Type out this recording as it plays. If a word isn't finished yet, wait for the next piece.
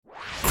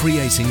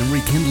creating and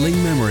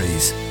rekindling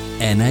memories.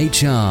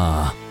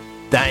 NHR.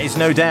 That is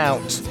no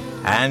doubt.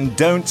 And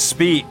Don't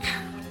Speak.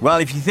 Well,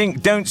 if you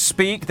think Don't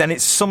Speak, then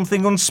it's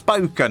Something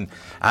Unspoken.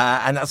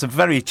 And that's a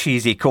very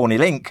cheesy, corny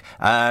link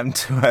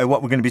to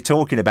what we're going to be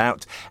talking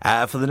about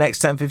for the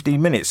next 10-15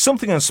 minutes.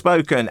 Something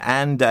Unspoken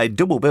and a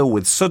double bill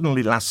with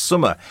Suddenly Last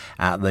Summer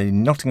at the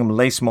Nottingham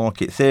Lace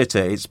Market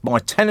Theatre. It's by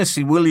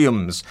Tennessee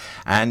Williams.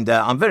 And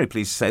I'm very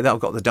pleased to say that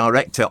I've got the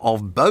director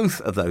of both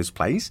of those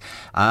plays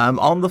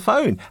on the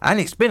phone.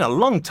 And it's been a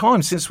long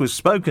time since we've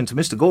spoken to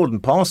Mr. Gordon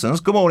Parsons.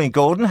 Good morning,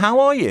 Gordon.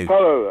 How are you?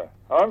 Hello there.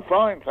 I'm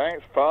fine,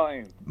 thanks,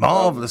 fine.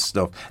 Marvellous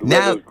stuff. The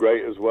weather's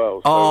great as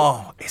well.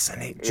 So,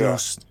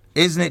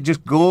 isn't it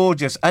just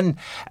gorgeous? And,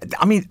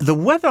 I mean, the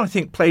weather, I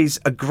think, plays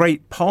a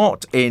great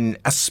part in,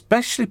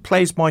 especially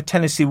plays by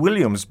Tennessee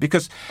Williams,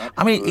 because,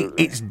 absolutely. I mean,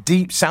 it's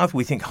deep south.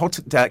 We think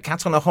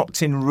Cat on a Hot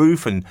Tin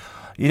Roof and,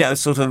 you know,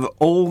 sort of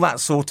all that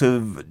sort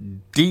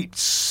of deep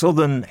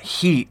southern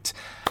heat.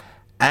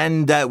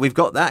 And we've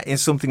got that in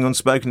Something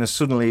Unspoken as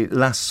Suddenly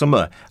Last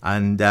Summer.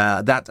 And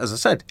that, as I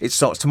said, it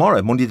starts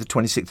tomorrow, Monday the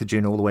 26th of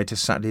June, all the way to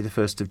Saturday the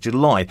 1st of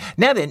July.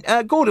 Now then,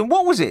 Gordon,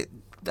 what was it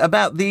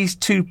about these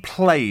two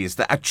plays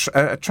that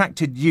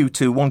attracted you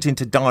to wanting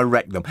to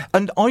direct them?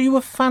 And are you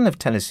a fan of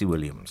Tennessee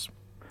Williams?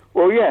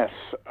 Well, yes,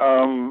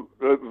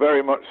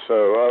 very much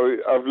so.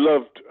 I've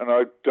loved, and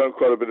I've done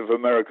quite a bit of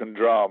American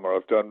drama.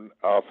 I've done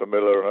Arthur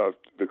Miller and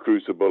The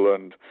Crucible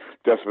and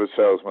Death of a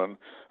Salesman,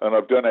 and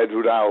I've done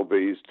Edward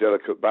Albee's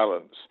Delicate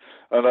Balance.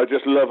 And I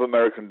just love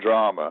American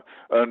drama.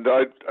 And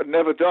I'd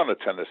never done a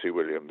Tennessee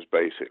Williams,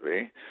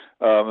 basically.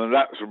 And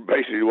that's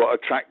basically what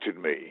attracted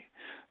me,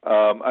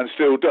 and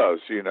still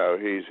does. You know,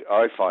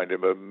 I find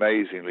him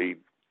amazingly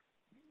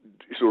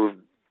sort of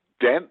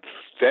dense,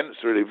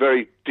 really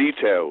very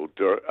detailed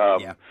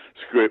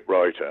script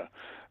writer,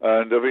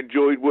 and I've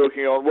enjoyed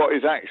working on what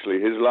is actually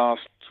his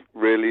last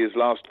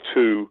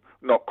two,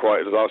 not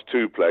quite his last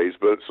two plays,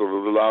 but sort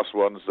of the last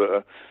ones that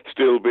are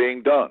still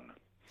being done.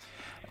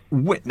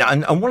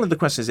 And one of the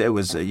questions there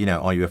was, are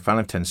you a fan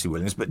of Tennessee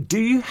Williams? But do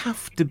you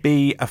have to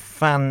be a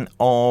fan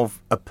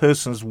of a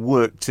person's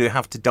work to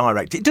have to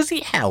direct it? Does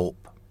it help?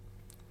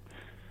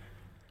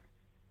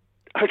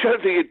 I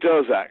don't think it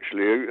does,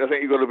 actually. I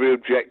think you've got to be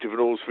objective and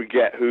always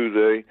forget who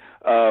the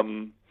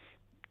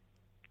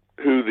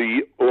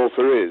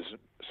author is.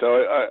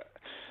 So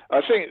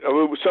I think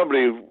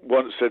somebody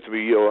once said to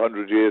me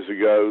 100 years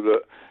ago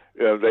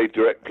that they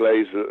direct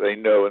plays that they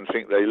know and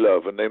think they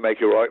love, and they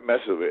make a right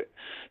mess of it.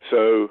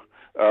 So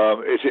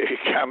it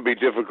can be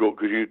difficult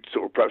because you're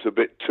sort of perhaps a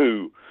bit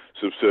too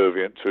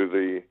subservient to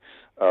the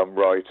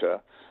writer.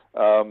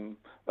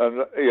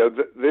 And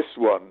this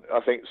one, I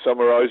think,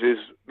 summarises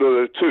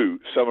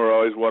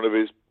one of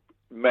his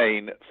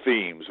main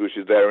themes, which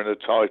is there in the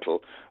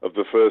title of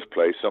the first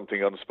play,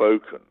 Something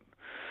Unspoken.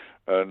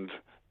 And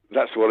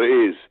that's what it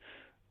is,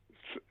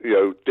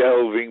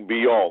 delving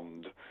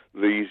beyond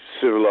the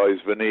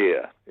civilized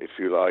veneer, if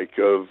you like,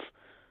 of,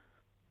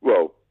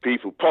 well,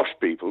 posh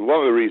people. One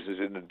of the reasons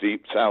in the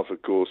Deep South,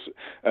 of course,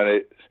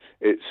 and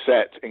it's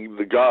set in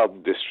the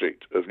Garden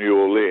District of New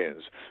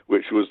Orleans,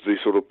 which was the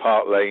sort of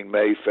Park Lane,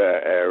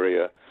 Mayfair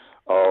area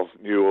of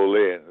New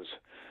Orleans.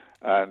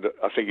 And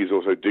I think he's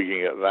also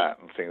digging at that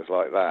and things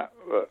like that.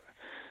 But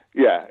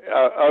yeah,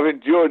 I've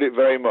enjoyed it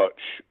very much,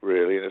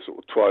 really, in a sort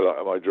of twilight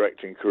of my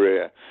directing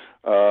career.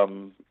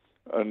 And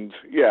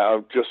yeah,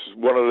 I'm just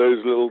one of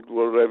those little,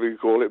 whatever you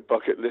call it,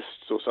 bucket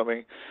lists or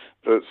something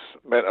that's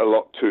meant a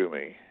lot to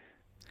me.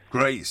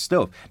 Great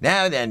stuff.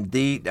 Now then,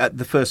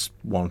 the first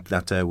one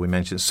that we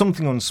mentioned,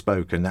 Something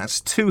Unspoken,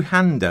 that's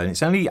two-hander, and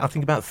it's only, I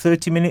think, about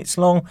 30 minutes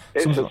long.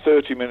 It's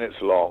 30 minutes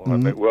long,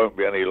 and it won't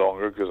be any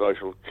longer because I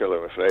shall kill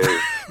him if they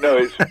is. No,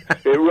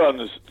 it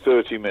runs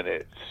 30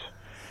 minutes,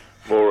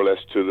 more or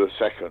less to the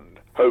second,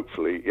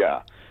 hopefully,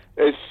 yeah.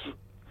 It's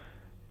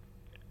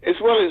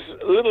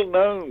a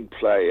little-known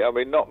play. I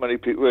mean, not many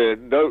people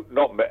have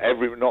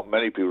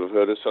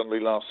heard of Suddenly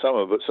Last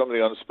Summer, but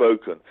Something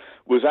Unspoken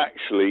was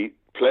actually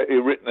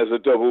written as a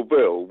double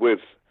bill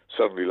with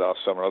Suddenly Last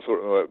Summer. I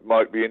thought it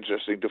might be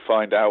interesting to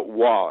find out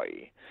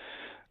why.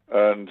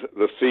 And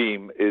the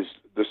theme is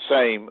the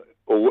same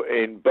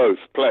in both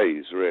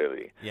plays,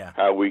 really. Yeah.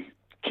 How we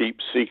keep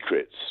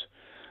secrets,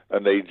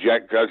 and they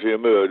gradually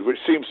emerge, which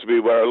seems to be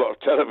where a lot of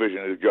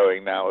television is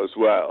going now as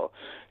well.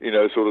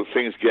 Sort of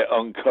things get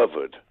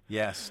uncovered.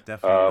 Yes,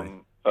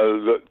 definitely.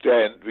 That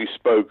daren't be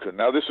spoken.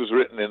 Now, this was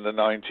written in the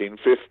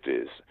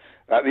 1950s.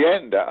 At the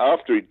end,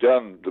 after he'd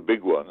done the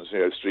big ones,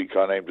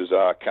 Streetcar Named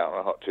Desire, Cat on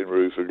a Hot Tin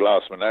Roof, A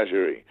Glass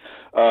Menagerie,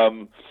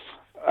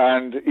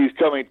 and he's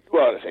coming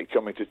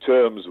to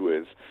terms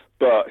with,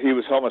 but he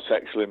was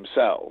homosexual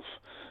himself,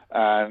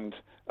 and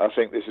I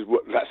think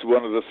that's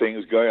one of the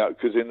things going out,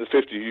 because in the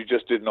 50s you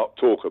just did not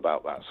talk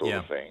about that sort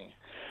of thing.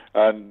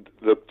 And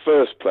the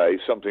first play,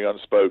 Something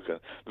Unspoken,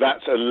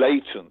 that's a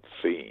latent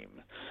theme,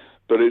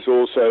 but it's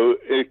also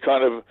a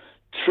kind of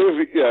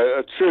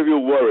a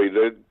trivial worry.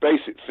 The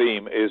basic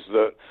theme is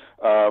that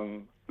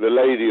the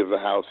lady of the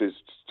house is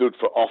stood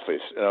for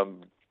office in a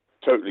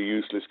totally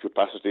useless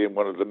capacity in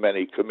one of the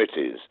many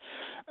committees,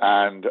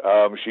 and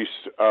she's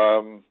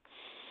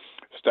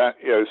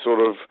sort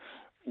of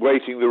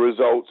waiting the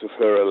results of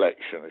her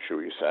election, shall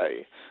we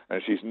say,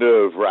 and she's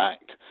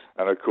nerve-wracked.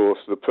 And of course,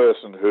 the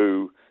person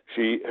who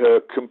her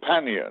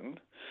companion,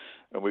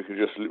 and we can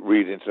just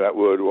read into that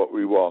word what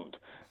we want,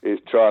 is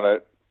trying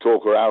to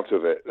talk her out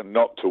of it and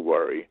not to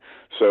worry.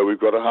 So we've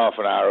got a half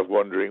an hour of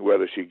wondering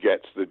whether she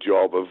gets the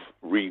job of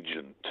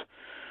regent,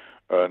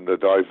 and the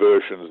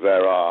diversions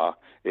there are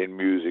in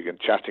music and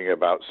chatting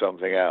about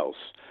something else.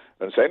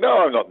 And say, no,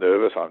 I'm not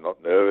nervous. No,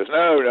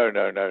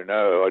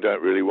 I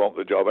don't really want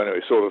the job anyway,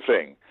 sort of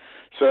thing.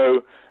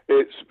 So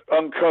it's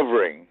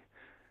uncovering,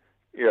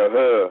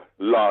 her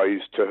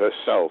lies to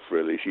herself,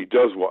 really. She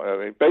does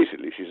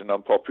basically she's an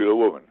unpopular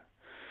woman.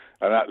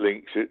 And that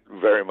links it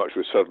very much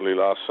with Suddenly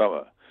Last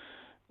Summer,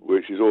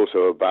 which is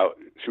also about,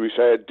 should we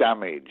say,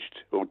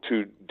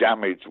 two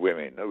damaged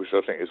women, which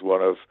I think is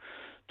one of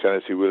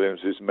Tennessee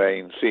Williams'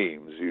 main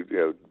themes,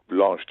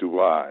 Blanche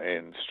Dubois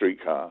in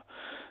Streetcar.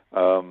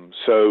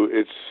 So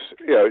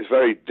it's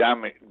very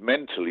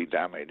mentally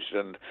damaged,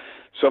 and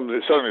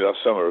Suddenly Last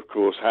Summer, of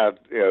course,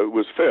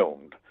 was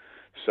filmed,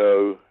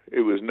 so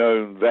it was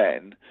known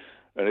then,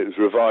 and it was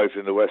revived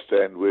in the West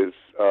End with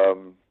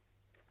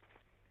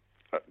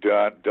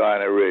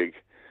Diana Rigg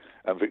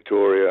and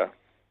Victoria.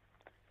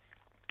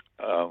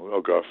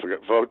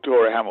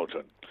 Victoria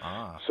Hamilton.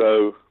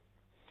 So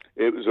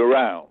it was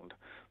around,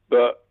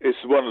 but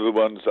it's one of the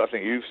ones I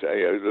think you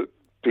say that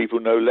people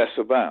know less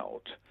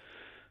about.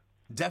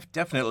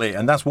 Definitely,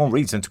 and that's one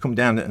reason to come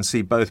down and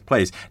see both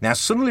plays. Now,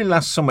 Suddenly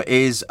Last Summer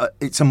it's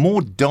a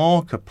more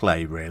darker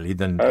play, really,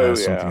 than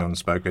Something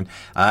Unspoken.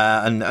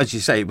 And as you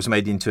say, it was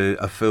made into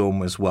a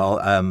film as well.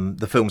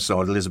 The film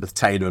starred Elizabeth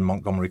Taylor and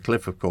Montgomery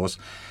Clift, of course.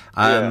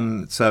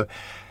 So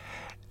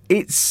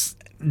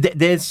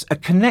there's a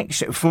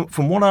connection,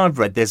 from what I've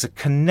read, there's a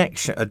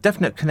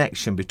definite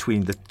connection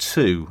between the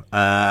two,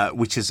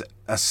 which is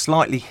a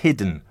slightly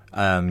hidden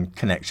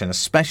connection,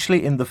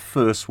 especially in the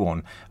first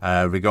one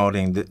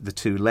regarding the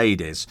two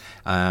ladies,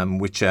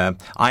 which I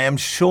am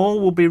sure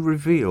will be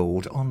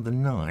revealed on the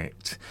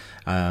night.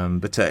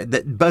 But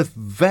both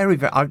very,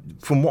 very,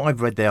 from what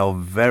I've read, they are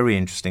very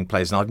interesting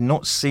plays, and I've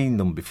not seen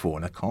them before,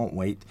 and I can't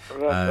wait.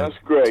 That's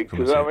great,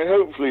 because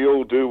hopefully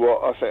you'll do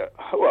what I think.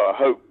 Well, I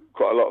hope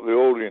quite a lot of the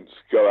audience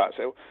go out and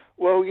say,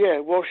 well, yeah,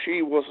 was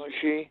she, wasn't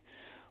she?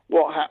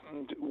 What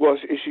happened?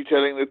 Is she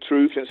telling the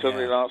truth in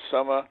Suddenly Last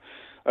Summer?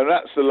 And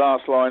that's the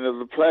last line of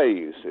the play,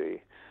 you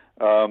see.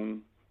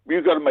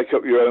 You've got to make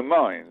up your own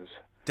minds.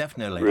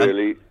 Definitely.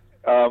 Really.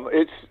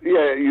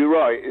 You're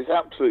right. It's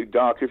absolutely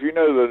dark. If you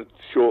know the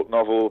short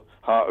novel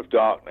Heart of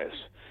Darkness,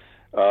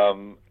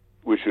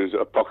 which is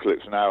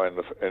Apocalypse Now in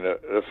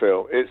the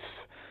film, it's,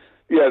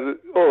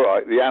 all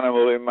right, the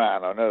animal in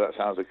man. I know that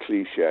sounds a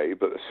cliche,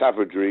 but the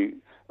savagery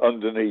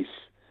underneath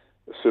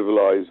the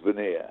civilized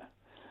veneer.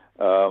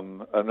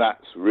 And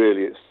that's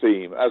really its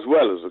theme, as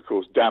well as, of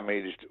course,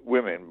 damaged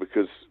women,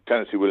 because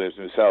Tennessee Williams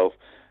himself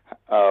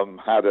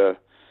had a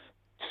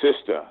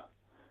sister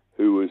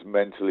who was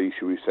mentally,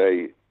 shall we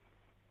say,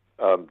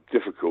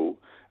 difficult,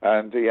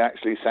 and he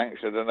actually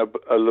sanctioned a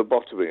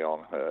lobotomy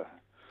on her.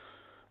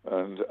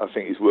 And I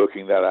think he's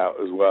working that out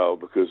as well,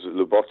 because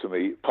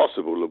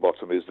possible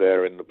lobotomy is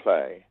there in the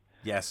play.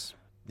 Yes,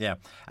 yeah.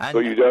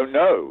 But you don't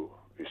know.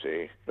 You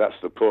see, that's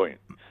the point.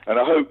 And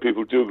I hope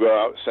people do go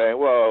out saying,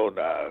 well,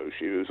 no,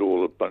 she was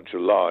all a bunch of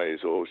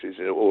lies, or she's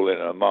all in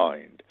her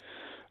mind.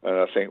 And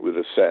I think with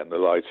the set and the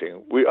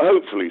lighting, we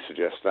hopefully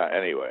suggest that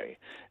anyway.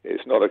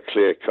 It's not a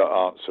clear-cut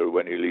answer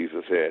when you leave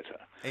the theatre.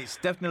 It's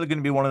definitely going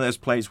to be one of those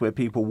plays where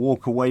people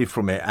walk away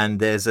from it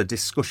and there's a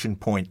discussion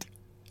point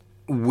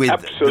with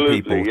the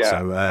people.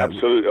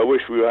 Absolutely. I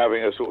wish we were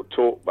having a sort of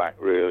talk back,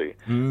 really.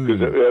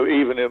 Because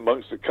even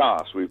amongst the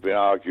cast, we've been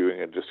arguing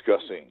and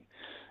discussing.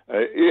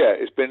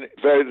 It's been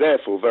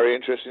very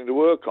interesting to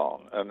work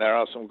on, and there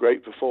are some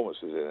great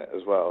performances in it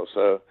as well.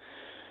 So,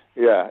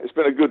 it's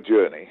been a good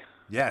journey.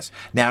 Yes.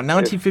 Now,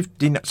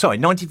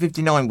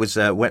 1959 was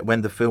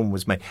when the film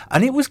was made,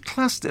 and it was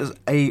classed as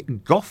a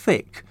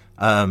Gothic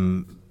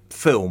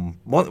film,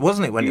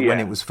 wasn't it, when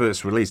it was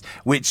first released?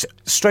 Which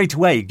straight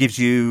away gives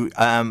you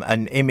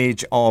an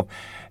image of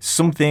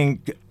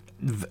something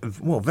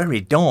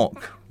very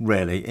dark,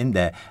 really, in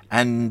there.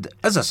 And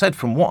as I said,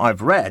 from what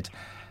I've read,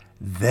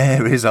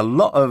 there is a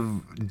lot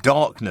of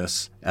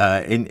darkness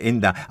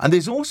in that, and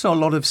there's also a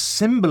lot of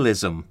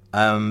symbolism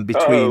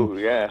between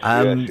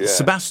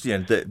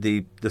Sebastian,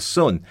 the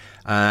son,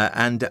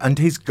 and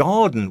his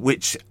garden.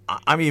 Which,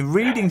 I mean,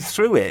 reading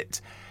through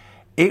it,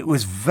 it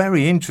was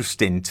very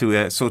interesting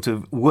to sort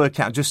of work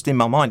out just in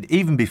my mind,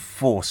 even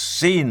before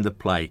seeing the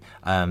play.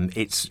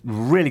 It's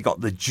really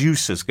got the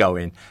juices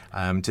going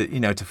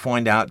to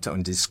find out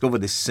and discover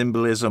this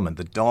symbolism and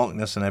the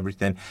darkness and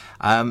everything.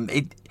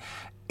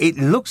 It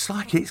looks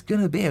like it's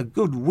going to be a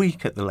good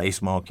week at the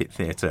Lace Market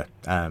Theatre.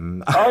 I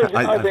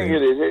think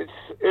it is.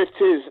 It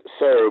is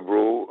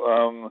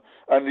cerebral,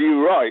 and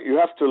you're right. You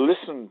have to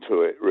listen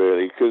to it,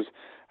 really, because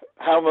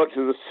how much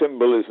of the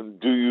symbolism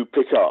do you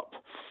pick up?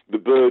 The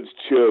birds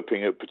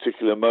chirping at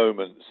particular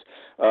moments,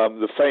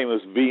 the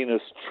famous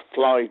Venus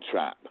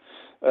flytrap.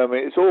 I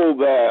mean, it's all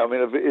there. I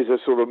mean, it is a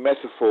sort of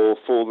metaphor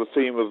for the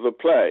theme of the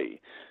play.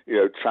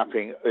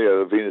 Trapping,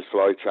 the Venus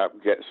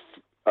flytrap gets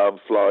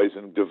flies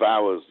and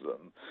devours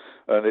them.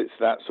 And it's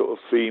that sort of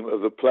theme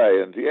of the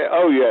play. And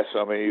I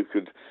mean, you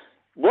could...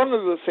 One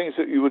of the things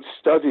that you would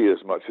study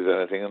as much as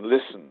anything and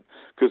listen,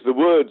 because the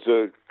words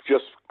are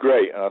just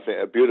great and I think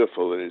are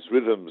beautiful, and its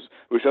rhythms,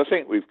 which I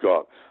think we've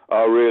got,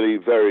 are really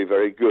very,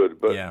 very good.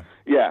 But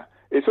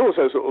it's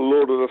also sort of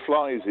Lord of the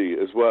Fliesy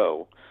as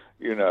well.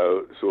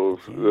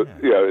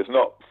 It's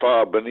not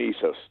far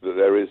beneath us that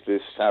there is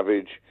this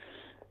savage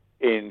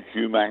in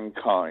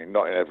humankind,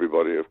 not in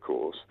everybody, of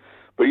course.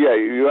 But yeah,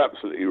 you're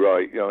absolutely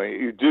right. I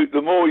mean,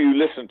 the more you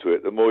listen to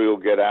it, the more you'll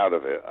get out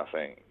of it, I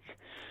think.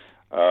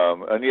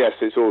 And yes,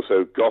 it's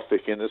also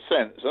Gothic in a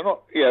sense.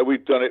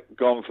 We've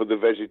gone for the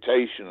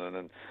vegetation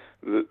and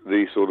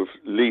the sort of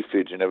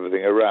leafage and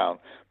everything around.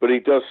 But he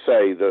does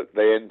say that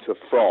they enter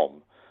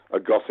from a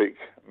Gothic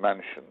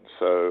mansion,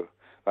 so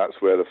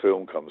that's where the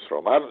film comes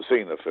from. I haven't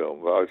seen the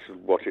film, but I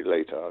should watch it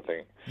later, I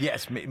think.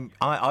 Yes,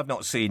 I've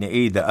not seen it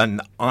either,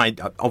 and I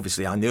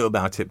knew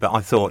about it, but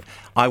I thought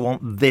I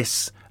want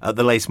this at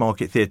the Lace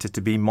Market Theatre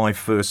to be my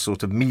first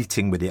sort of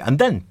meeting with it, and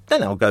then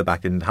I'll go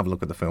back and have a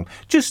look at the film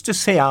just to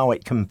see how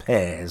it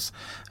compares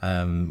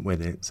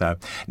with it. So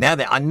now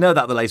that I know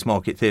that the Lace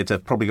Market Theatre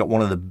have probably got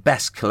one of the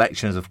best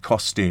collections of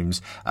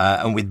costumes,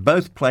 and with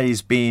both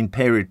plays being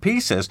period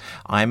pieces,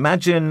 I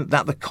imagine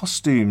that the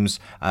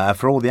costumes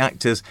for all the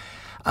actors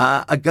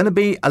are going to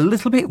be a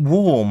little bit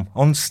warm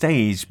on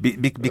stage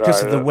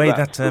because of the way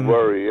that's the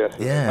worry, yes.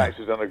 Yeah. Max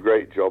has done a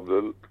great job.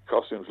 The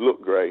costumes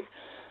look great.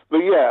 But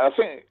yeah, I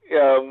think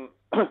in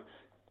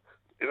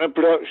a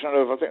production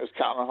of, I think it was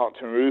Cat on a Hot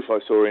Tin Roof I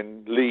saw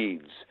in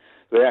Leeds,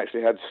 they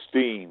actually had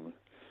steam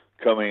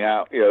coming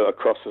out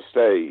across the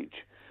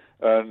stage.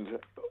 And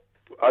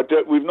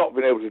we've not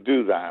been able to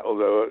do that,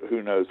 although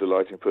who knows, the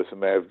lighting person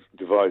may have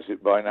devised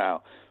it by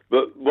now.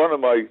 But one of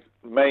my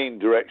main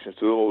directions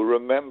to them all,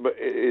 remember,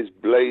 it is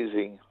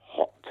blazing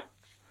hot.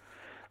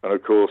 And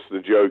of course the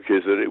joke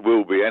is that it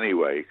will be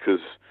anyway, because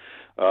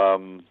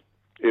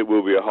it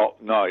will be a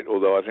hot night,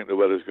 although I think the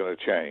weather's going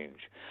to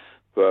change.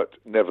 But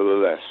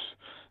nevertheless,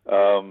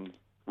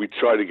 we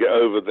try to get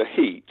over the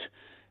heat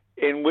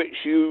in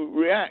which you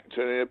react.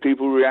 And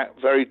people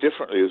react very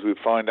differently, as we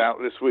find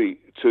out this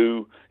week,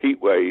 to heat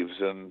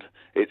waves, and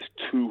it's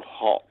too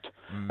hot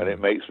and it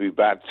makes me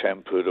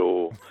bad-tempered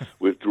or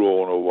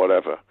withdrawn or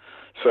whatever.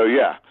 So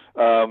yeah,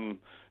 and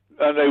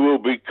they will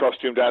be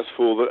costumed as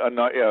for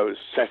it's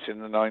set in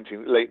the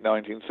late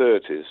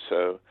 1930s,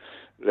 so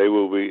they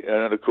will be.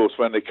 And of course,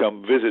 when they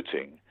come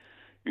visiting,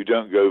 you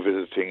don't go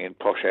visiting in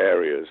posh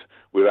areas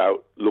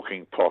without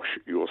looking posh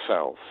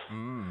yourself.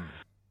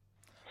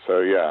 So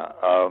yeah,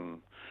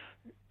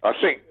 I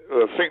think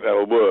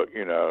that'll work.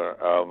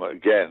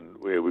 Again,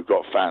 we've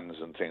got fans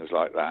and things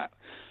like that,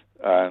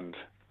 and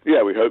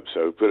yeah, we hope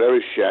so. But there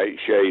is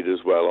shade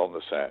as well on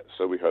the set,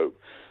 so we hope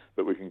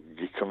that we can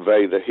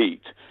convey the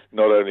heat,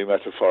 not only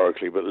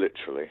metaphorically, but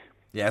literally.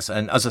 Yes,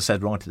 and as I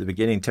said right at the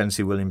beginning,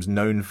 Tennessee Williams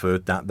known for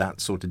that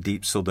sort of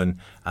deep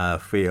southern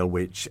feel,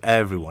 which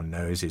everyone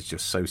knows is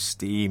just so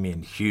steamy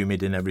and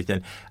humid and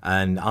everything.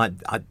 And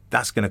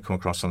that's going to come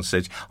across on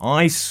stage.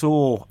 I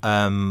saw,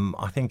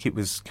 I think it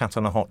was Cat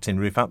on a Hot Tin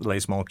Roof at the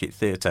Lace Market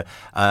Theatre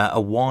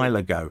a while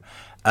ago.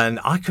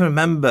 And I can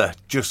remember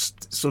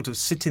just sort of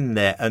sitting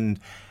there and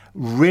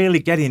really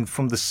getting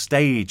from the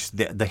stage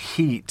the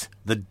heat,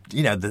 the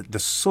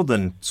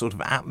southern sort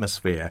of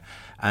atmosphere,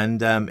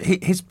 and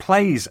his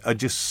plays are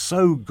just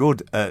so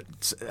good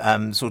at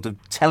sort of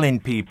telling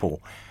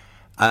people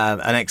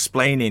and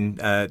explaining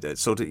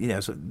sort of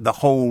the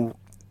whole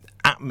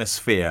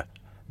atmosphere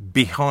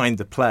behind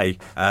the play,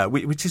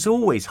 which is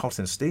always hot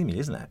and steamy,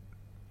 isn't it?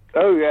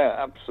 Oh yeah,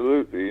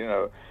 absolutely.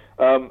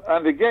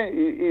 And again,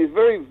 he's a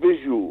very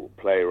visual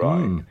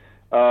playwright.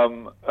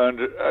 And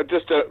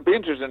just be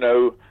interested to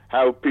know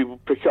how people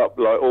pick up,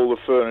 like all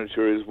the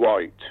furniture is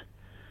white,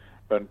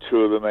 and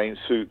two of the main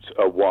suits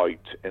are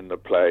white in the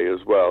play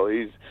as well.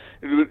 You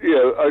feel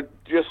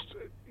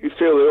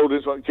the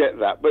audience won't get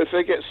that, but if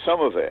they get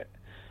some of it,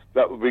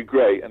 that would be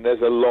great. And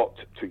there's a lot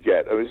to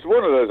get. I mean, it's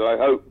one of those I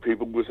hope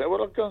people will say,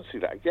 well, I'll go and see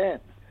that again.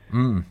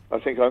 I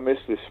think I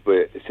missed this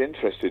bit. It's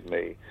interested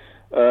me.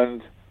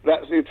 And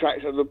that's the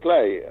attraction of the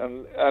play.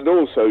 And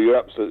also, you're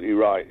absolutely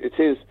right. It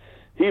is.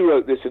 He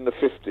wrote this in the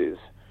 50s,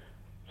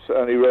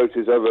 and he wrote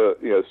his other,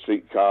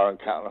 Streetcar and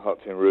Cat on a Hot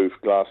Tin Roof,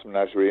 Glass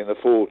Menagerie in the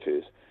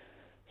 40s.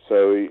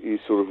 So he's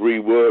sort of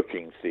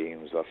reworking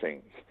themes, I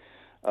think.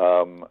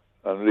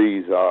 And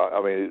these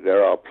are,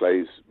 there are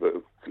plays that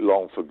are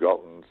long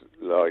forgotten,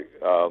 like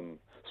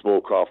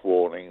Small Craft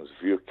Warnings,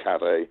 Vieux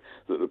Carré,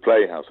 that the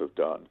Playhouse have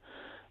done.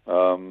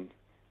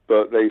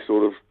 But they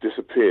sort of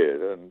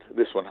disappeared, and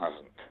this one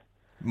hasn't.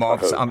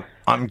 Mark,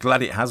 I'm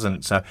glad it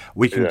hasn't. So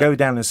we can go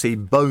down and see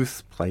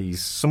both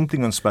plays.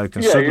 Something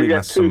Unspoken. Yeah, suddenly you get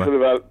last two summer. for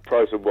the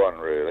price of one,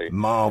 really.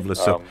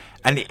 Marvellous stuff.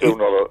 And it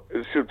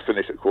should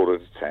finish at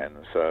 10:15.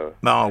 So.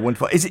 Oh,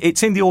 wonderful!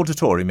 It's in the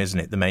auditorium, isn't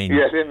it? The main.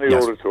 Yes, in the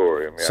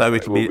auditorium. Yes. So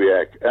it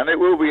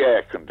will be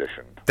air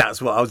conditioned.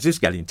 That's what I was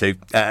just getting to.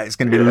 It's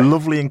going to be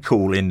lovely and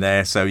cool in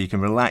there, so you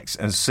can relax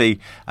and see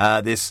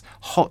this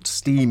hot,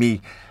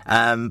 steamy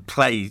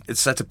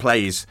set of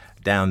plays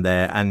down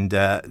there, and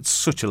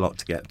such a lot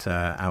to get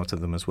out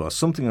of them as well.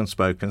 Something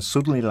Unspoken,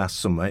 suddenly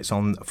last summer. It's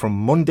on from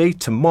Monday,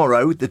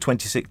 tomorrow, the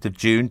 26th of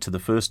June to the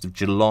 1st of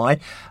July.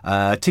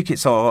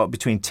 Tickets are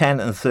between £10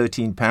 and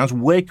 £13.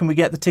 Where can we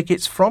get the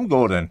tickets from,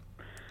 Gordon?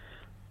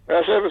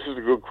 This is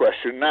a good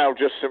question. Now,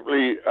 just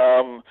simply,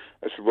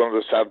 it's one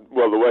of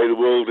the way the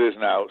world is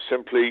now,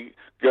 simply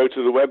go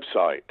to the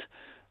website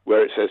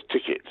where it says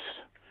tickets,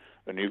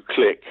 and you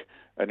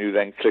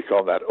then click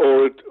on that.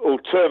 Or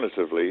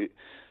alternatively,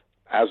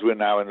 as we're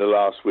now in the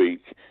last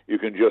week, you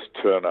can just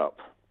turn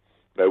up.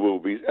 There will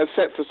be,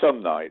 except for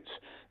some nights,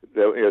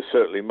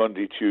 certainly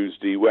Monday,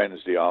 Tuesday,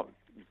 Wednesday aren't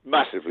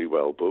massively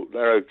well booked.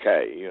 They're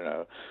okay,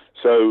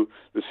 So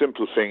the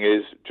simple thing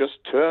is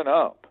just turn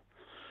up.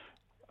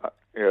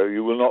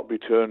 You will not be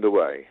turned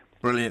away.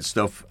 Brilliant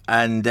stuff.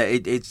 And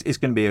it's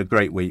going to be a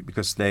great week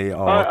because they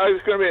are...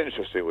 it's going to be an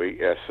interesting week,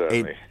 yes,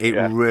 certainly. It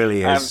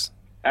really is.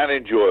 And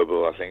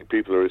enjoyable, I think.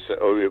 People those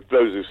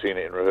who've seen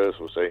it in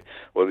rehearsal say,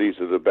 well,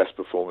 these are the best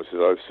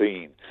performances I've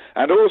seen.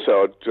 And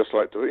also, I'd just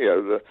like to,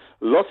 a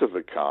lot of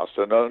the cast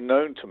are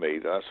known to me.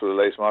 That's for the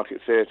Lace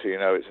Market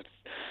Theatre,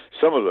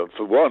 some of them,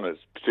 for one,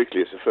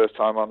 particularly it's the first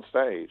time on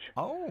stage.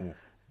 Oh,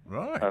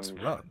 right.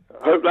 And right.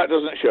 I hope that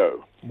doesn't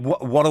show.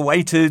 What a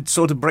way to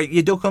sort of break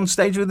your duck on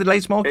stage with the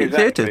Lace Market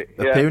Theatre,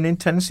 appearing in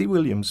Tennessee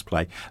Williams'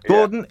 play.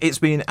 Gordon, it's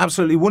been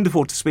absolutely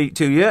wonderful to speak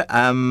to you.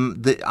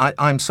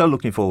 I'm so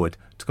looking forward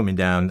to coming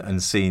down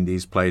and seeing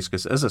these plays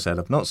because, as I said,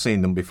 I've not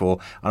seen them before,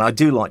 and I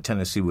do like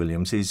Tennessee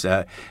Williams. He's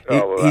got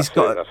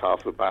that's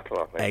half the battle,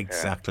 I think.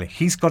 Exactly. Yeah.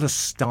 He's got a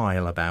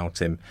style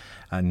about him,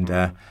 and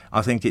I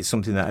think it's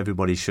something that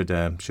everybody should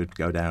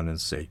go down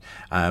and see.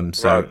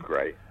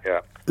 Great.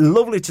 Yeah.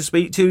 Lovely to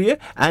speak to you,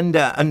 and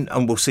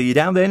we'll see you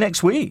down there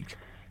next week.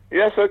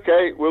 Yes,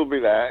 okay, we'll be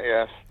there,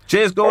 yes.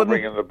 Cheers, Gordon.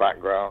 Ring in the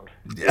background.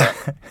 Yeah.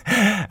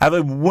 Have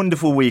a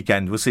wonderful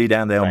weekend. We'll see you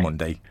down there on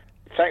Monday.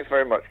 Thanks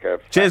very much,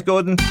 Kev. Cheers,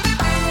 Gordon.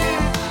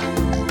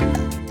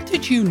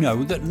 Did you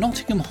know that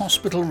Nottingham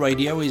Hospital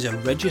Radio is a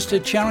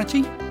registered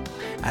charity?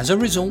 As a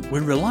result, we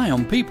rely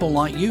on people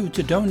like you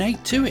to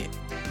donate to it.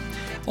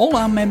 All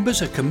our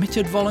members are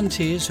committed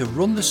volunteers who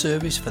run the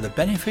service for the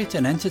benefit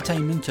and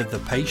entertainment of the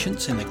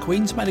patients in the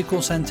Queen's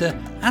Medical Centre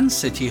and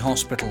city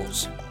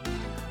hospitals.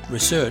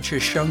 Research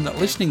has shown that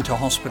listening to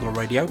hospital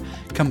radio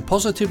can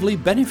positively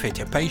benefit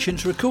a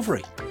patient's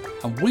recovery,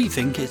 and we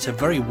think it's a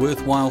very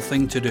worthwhile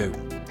thing to do.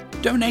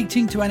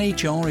 Donating to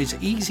NHR is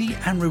easy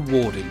and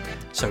rewarding,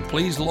 so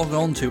please log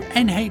on to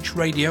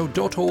nhradio.org.uk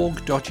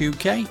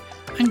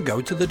and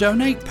go to the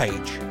donate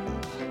page.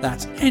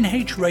 That's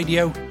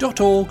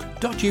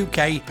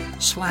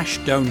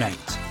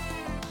nhradio.org.uk/donate.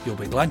 You'll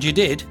be glad you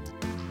did,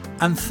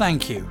 and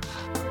thank you.